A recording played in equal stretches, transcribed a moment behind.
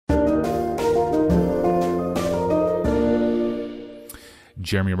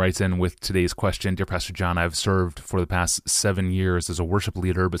Jeremy writes in with today's question. Dear Pastor John, I've served for the past 7 years as a worship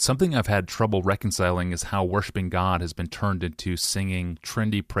leader, but something I've had trouble reconciling is how worshiping God has been turned into singing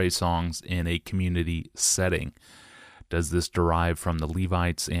trendy praise songs in a community setting. Does this derive from the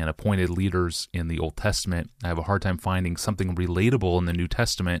Levites and appointed leaders in the Old Testament? I have a hard time finding something relatable in the New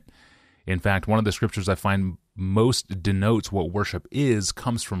Testament. In fact, one of the scriptures I find most denotes what worship is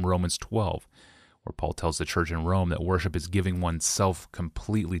comes from Romans 12, where Paul tells the church in Rome that worship is giving oneself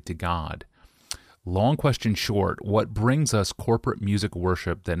completely to God. Long question short, what brings us corporate music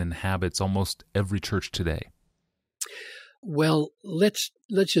worship that inhabits almost every church today? Well, let's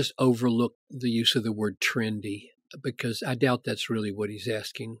just overlook the use of the word trendy, because I doubt that's really what he's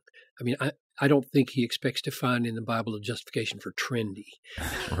asking. I mean, I don't think he expects to find in the Bible a justification for trendy.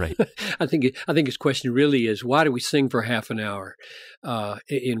 Right. I think his question really is, why do we sing for half an hour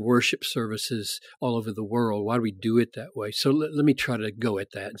in worship services all over the world? Why do we do it that way? So let me try to go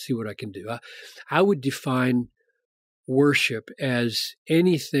at that and see what I can do. I would define worship as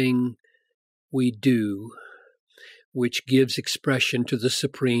anything we do which gives expression to the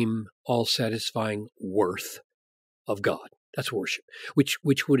supreme, all-satisfying worth of God. That's worship,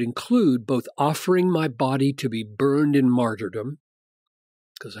 which would include both offering my body to be burned in martyrdom,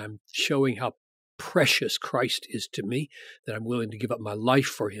 because I'm showing how precious Christ is to me, that I'm willing to give up my life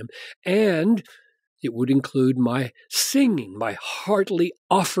for him, and it would include my singing, my heartily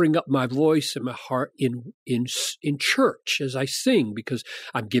offering up my voice and my heart in church as I sing, because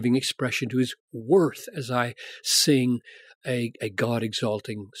I'm giving expression to his worth as I sing a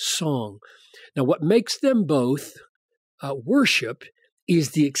God-exalting song. Now, what makes them both worship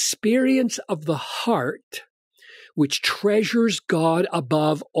is the experience of the heart which treasures God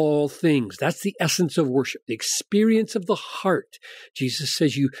above all things. That's the essence of worship, the experience of the heart. Jesus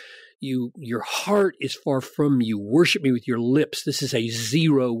says, your heart is far from you. Worship me with your lips. This is a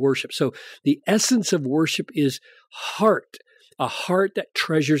zero worship. So the essence of worship is heart, a heart that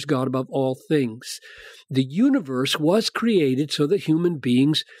treasures God above all things. The universe was created so that human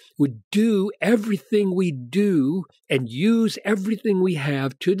beings would do everything we do and use everything we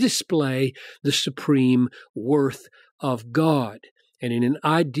have to display the supreme worth of God. And in an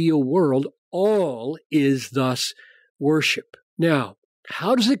ideal world, all is thus worship. Now,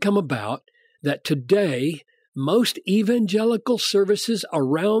 how does it come about that today most evangelical services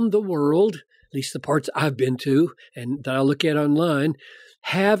around the world, at least the parts I've been to and that I look at online,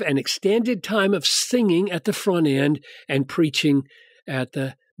 have an extended time of singing at the front end and preaching at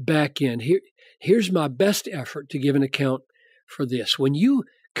the back end? Here's my best effort to give an account for this. When you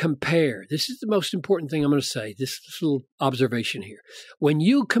compare, this is the most important thing I'm going to say, this little observation here. When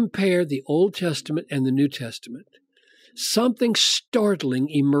you compare the Old Testament and the New Testament, something startling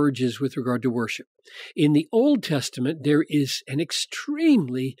emerges with regard to worship. In the Old Testament, there is an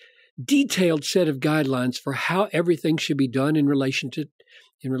extremely detailed set of guidelines for how everything should be done in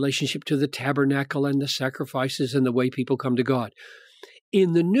relationship to the tabernacle and the sacrifices and the way people come to God.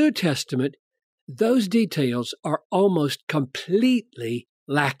 In the New Testament, those details are almost completely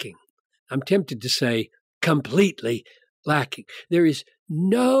lacking. I'm tempted to say completely lacking. There is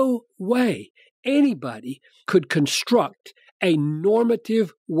no way anybody could construct a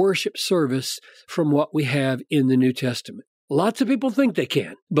normative worship service from what we have in the New Testament. Lots of people think they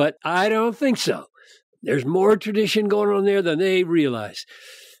can, but I don't think so. There's more tradition going on there than they realize.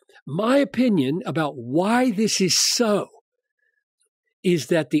 My opinion about why this is so is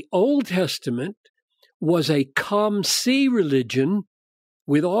that the Old Testament was a come-see religion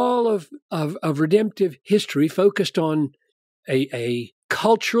with all of redemptive history focused on a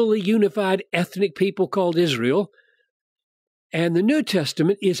culturally unified ethnic people called Israel. And the New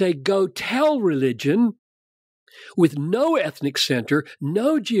Testament is a go-tell religion with no ethnic center,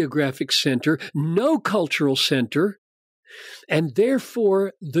 no geographic center, no cultural center. And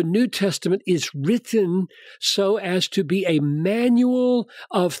therefore, the New Testament is written so as to be a manual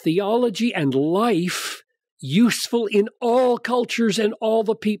of theology and life, useful in all cultures and all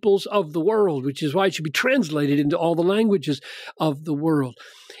the peoples of the world, which is why it should be translated into all the languages of the world.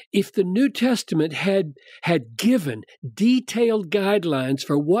 If the New Testament had given detailed guidelines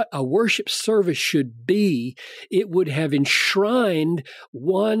for what a worship service should be, it would have enshrined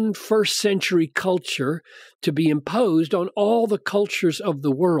one first-century culture to be imposed on all the cultures of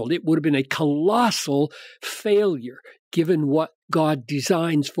the world. It would have been a colossal failure, given what God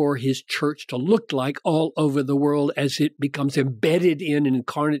designs for his church to look like all over the world as it becomes embedded in and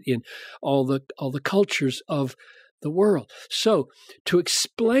incarnate in all the cultures of the world. So to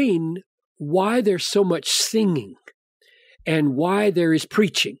explain why there's so much singing and why there is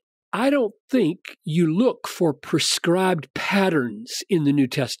preaching I don't think you look for prescribed patterns in the New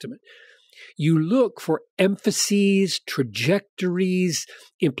Testament. You look for emphases, trajectories,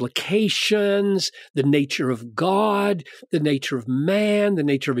 implications, the nature of God, the nature of man, the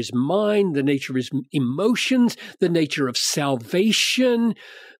nature of his mind, the nature of his emotions, the nature of salvation,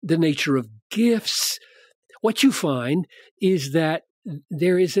 the nature of gifts. What you find is that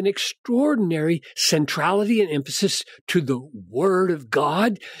there is an extraordinary centrality and emphasis to the Word of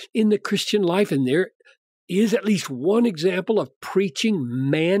God in the Christian life, and there is at least one example of preaching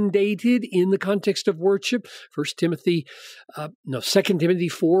mandated in the context of worship, 2 Timothy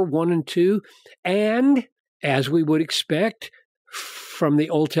 4, 1 and 2. And as we would expect from the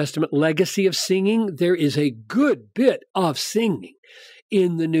Old Testament legacy of singing, there is a good bit of singing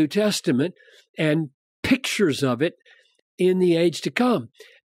in the New Testament and pictures of it in the age to come.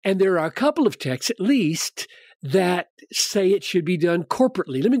 And there are a couple of texts, at least, that say it should be done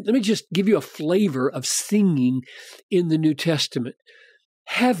corporately. Let me just give you a flavor of singing in the New Testament.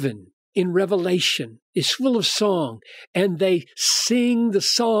 Heaven in Revelation is full of song, and they sing the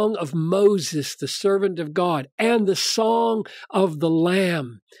song of Moses, the servant of God, and the song of the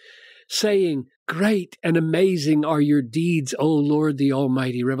Lamb, saying, "Great and amazing are your deeds, O Lord the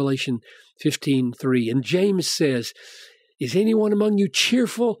Almighty," Revelation 15:3. And James says, "Is anyone among you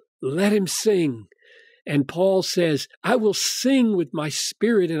cheerful? Let him sing." And Paul says, "I will sing with my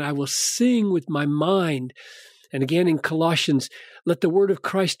spirit and I will sing with my mind." And again in Colossians, "Let the word of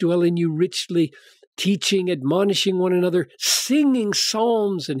Christ dwell in you richly, teaching, admonishing one another, singing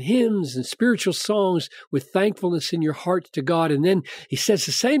psalms and hymns and spiritual songs with thankfulness in your hearts to God." And then he says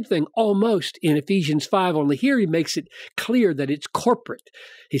the same thing almost in Ephesians 5, only here he makes it clear that it's corporate.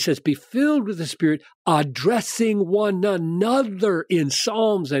 He says, "Be filled with the Spirit, addressing one another in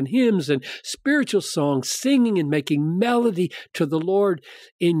psalms and hymns and spiritual songs, singing and making melody to the Lord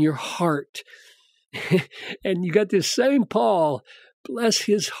in your heart." And you got this same Paul, bless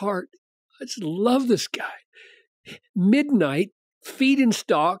his heart. I just love this guy. Midnight, feet in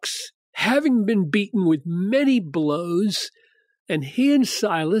stocks, having been beaten with many blows, and he and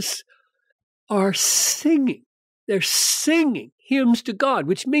Silas are singing. They're singing hymns to God,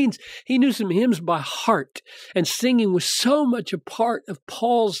 which means he knew some hymns by heart, and singing was so much a part of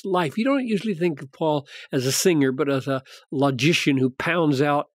Paul's life. You don't usually think of Paul as a singer, but as a logician who pounds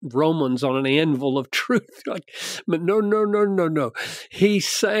out Romans on an anvil of truth. But no. He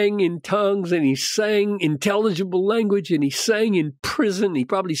sang in tongues, and he sang intelligible language, and he sang in prison. He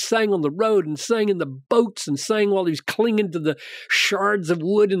probably sang on the road and sang in the boats and sang while he was clinging to the shards of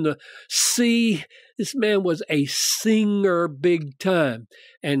wood in the sea. This man was a singer big time.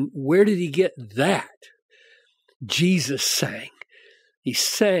 And where did he get that? Jesus sang. He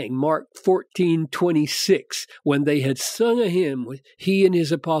sang, Mark 14:26, when they had sung a hymn, he and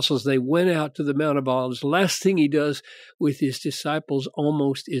his apostles, they went out to the Mount of Olives. Last thing he does with his disciples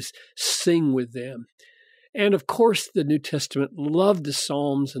almost is sing with them. And of course, the New Testament loved the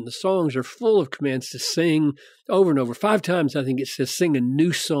Psalms, and the songs are full of commands to sing over and over. 5 times, I think it says, sing a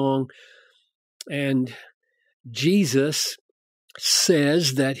new song. And Jesus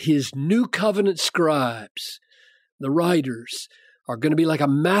says that his new covenant scribes, the writers, are going to be like a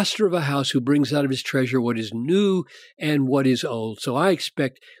master of a house who brings out of his treasure what is new and what is old. So I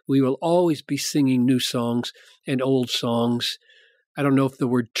expect we will always be singing new songs and old songs. I don't know if the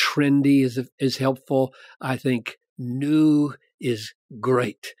word trendy is helpful. I think new is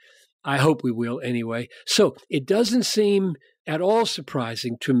great. I hope we will anyway. So it doesn't seem at all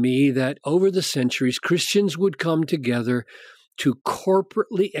surprising to me that over the centuries, Christians would come together to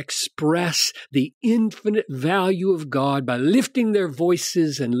corporately express the infinite value of God by lifting their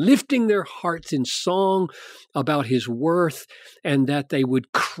voices and lifting their hearts in song about his worth, and that they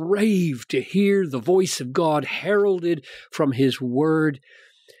would crave to hear the voice of God heralded from his word.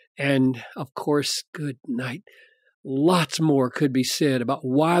 And of course, good night. Lots more could be said about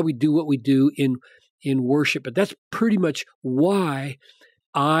why we do what we do in worship, but that's pretty much why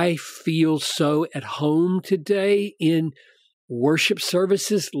I feel so at home today in worship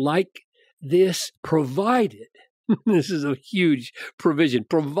services like this, provided, this is a huge provision,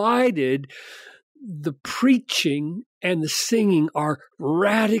 provided the preaching and the singing are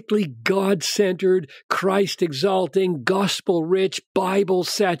radically God-centered, Christ-exalting, gospel-rich,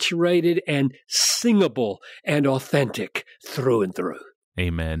 Bible-saturated, and singable and authentic through and through.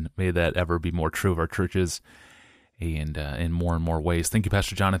 Amen. May that ever be more true of our churches and in more ways. Thank you,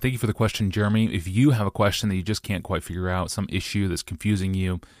 Pastor John, and thank you for the question, Jeremy. If you have a question that you just can't quite figure out, some issue that's confusing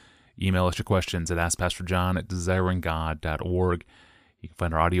you, email us your questions at askpastorjohn@desiringgod.org. You can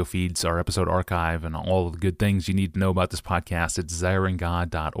find our audio feeds, our episode archive, and all of the good things you need to know about this podcast at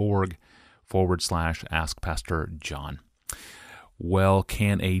desiringgod.org/Ask Pastor John. Well,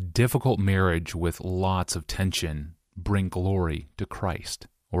 can a difficult marriage with lots of tension bring glory to Christ?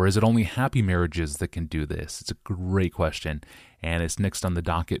 Or is it only happy marriages that can do this? It's a great question, and it's next on the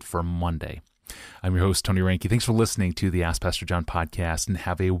docket for Monday. I'm your host, Tony Reinke. Thanks for listening to the Ask Pastor John podcast, and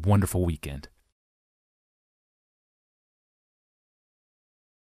have a wonderful weekend.